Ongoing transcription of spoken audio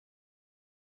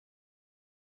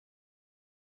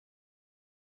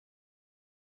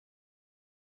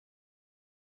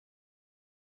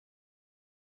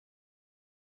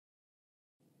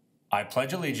I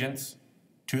pledge allegiance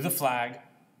to the flag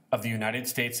of the United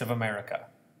States of America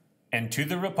and to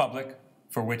the republic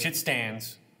for which it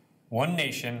stands, one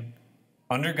nation,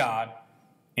 under God,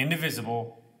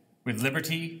 indivisible, with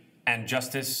liberty and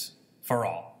justice for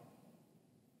all.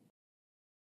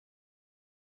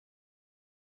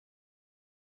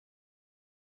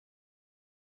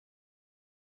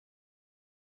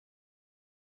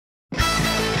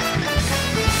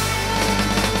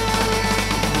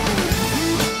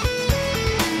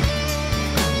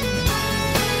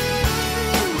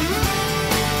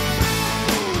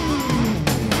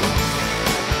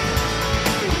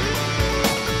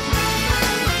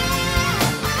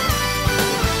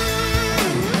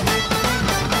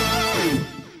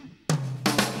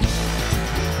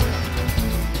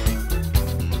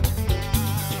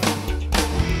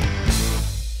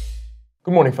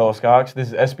 Good morning, fellow Skyhawks. This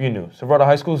is SBN News, Silverado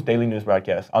High School's daily news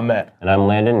broadcast. I'm Matt. And I'm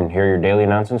Landon, and here are your daily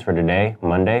announcements for today,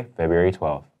 Monday, February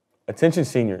 12th. Attention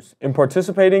seniors. In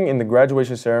participating in the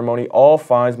graduation ceremony, all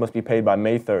fines must be paid by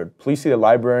May 3rd. Please see the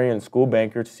librarian and school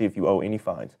banker to see if you owe any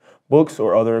fines, books,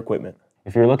 or other equipment.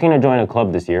 If you're looking to join a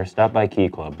club this year, stop by Key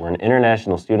Club. We're an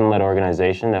international student-led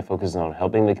organization that focuses on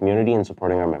helping the community and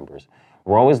supporting our members.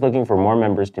 We're always looking for more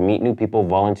members to meet new people,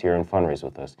 volunteer, and fundraise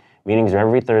with us. Meetings are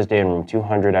every Thursday in room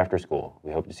 200 after school.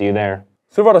 We hope to see you there.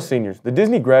 Silverado seniors, the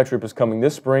Disney grad trip is coming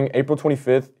this spring. April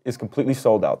 25th is completely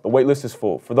sold out. The waitlist is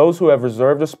full. For those who have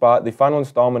reserved a spot, the final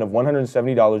installment of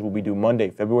 $170 will be due Monday,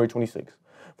 February 26th.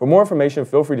 For more information,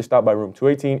 feel free to stop by room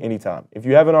 218 anytime. If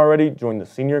you haven't already, join the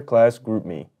senior class group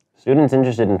me. Students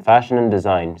interested in fashion and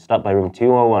design, stop by room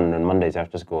 201 on Mondays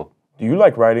after school. Do you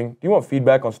like writing? Do you want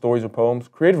feedback on stories or poems?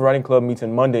 Creative Writing Club meets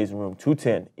on Mondays in room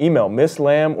 210. Email Miss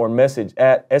Lamb or message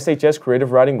at SHS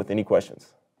Creative Writing with any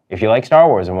questions. If you like Star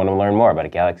Wars and want to learn more about a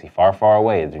galaxy far, far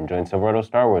away, then join Silverado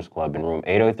Star Wars Club in room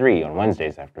 803 on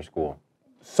Wednesdays after school.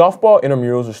 Softball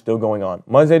intramurals are still going on,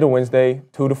 Monday to Wednesday,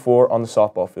 2 to 4 on the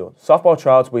softball field. Softball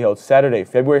tryouts will be held Saturday,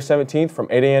 February 17th from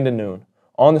 8 a.m. to noon.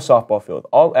 On the softball field,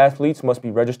 all athletes must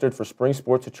be registered for spring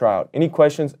sports to try out. Any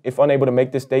questions? If unable to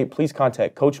make this date, please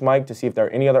contact Coach Mike to see if there are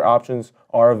any other options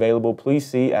are available. Please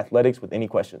see Athletics with any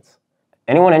questions.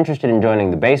 Anyone interested in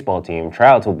joining the baseball team,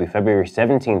 tryouts will be February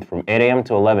 17th from 8 a.m.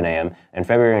 to 11 a.m. and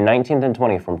February 19th and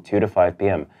 20th from 2 to 5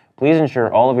 p.m. Please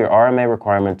ensure all of your RMA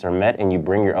requirements are met and you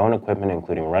bring your own equipment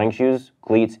including running shoes,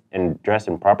 cleats, and dress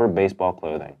in proper baseball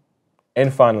clothing.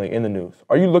 And finally, in the news,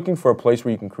 are you looking for a place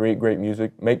where you can create great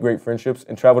music, make great friendships,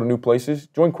 and travel to new places?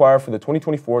 Join choir for the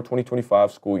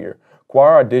 2024-2025 school year.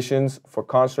 Choir auditions for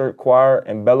concert, choir,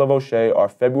 and Belle Voce are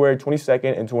February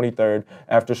 22nd and 23rd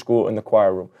after school in the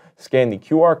choir room. Scan the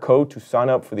QR code to sign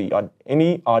up for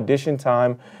any audition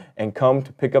time and come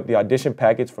to pick up the audition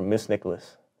packets from Miss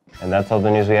Nicholas. And that's all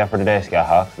the news we have for today,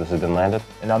 Skyhawks. This has been Landon.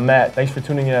 And I'm Matt. Thanks for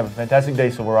tuning in. Have a fantastic day,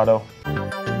 Silverado.